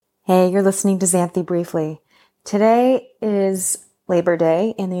Hey, you're listening to Xanthi Briefly. Today is Labor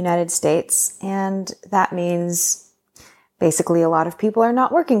Day in the United States, and that means basically a lot of people are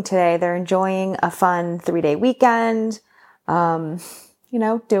not working today. They're enjoying a fun 3-day weekend,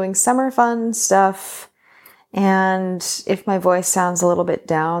 doing summer fun stuff. And if my voice sounds a little bit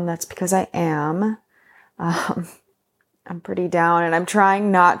down, that's because I am. I'm pretty down and I'm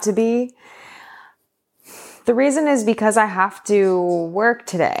trying not to be. The reason is because I have to work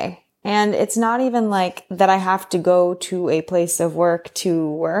today. And it's not even like that I have to go to a place of work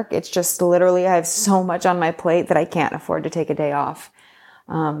to work. It's just literally I have so much on my plate that I can't afford to take a day off.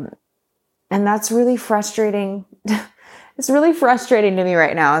 And that's really frustrating. It's really frustrating to me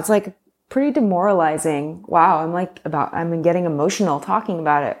right now. It's like pretty demoralizing. Wow, I'm getting emotional talking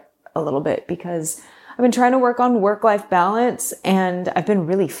about it a little bit because I've been trying to work on work-life balance and I've been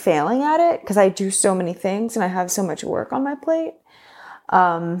really failing at it because I do so many things and I have so much work on my plate.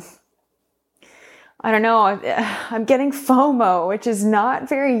 I don't know. I'm getting FOMO, which is not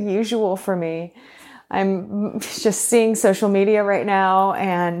very usual for me. I'm just seeing social media right now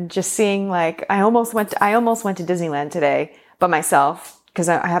and just seeing I almost went to Disneyland today by myself because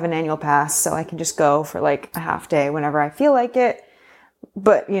I have an annual pass, so I can just go for a half day whenever I feel like it.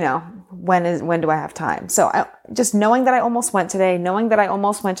 But when do I have time? So just knowing that I almost went today, knowing that I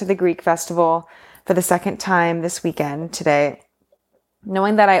almost went to the Greek festival for the second time this weekend today,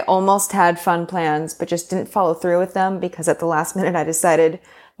 knowing that I almost had fun plans, but just didn't follow through with them because at the last minute I decided,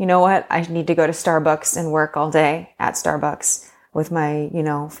 you know what? I need to go to Starbucks and work all day at Starbucks with my,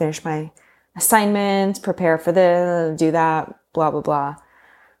 finish my assignments, prepare for this, do that, blah, blah, blah.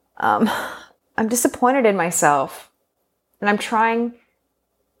 I'm disappointed in myself and I'm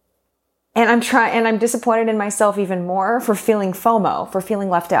disappointed in myself even more for feeling FOMO, for feeling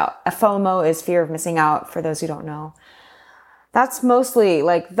left out. A FOMO is fear of missing out, for those who don't know. That's mostly,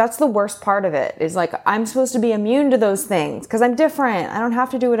 that's the worst part of it, is I'm supposed to be immune to those things because I'm different. I don't have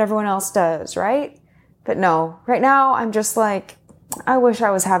to do what everyone else does, right? But no, right now I'm just I wish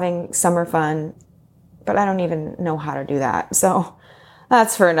I was having summer fun, but I don't even know how to do that. So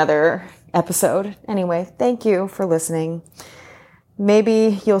that's for another episode. Anyway, thank you for listening.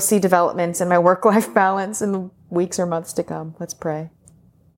 Maybe you'll see developments in my work-life balance in the weeks or months to come. Let's pray.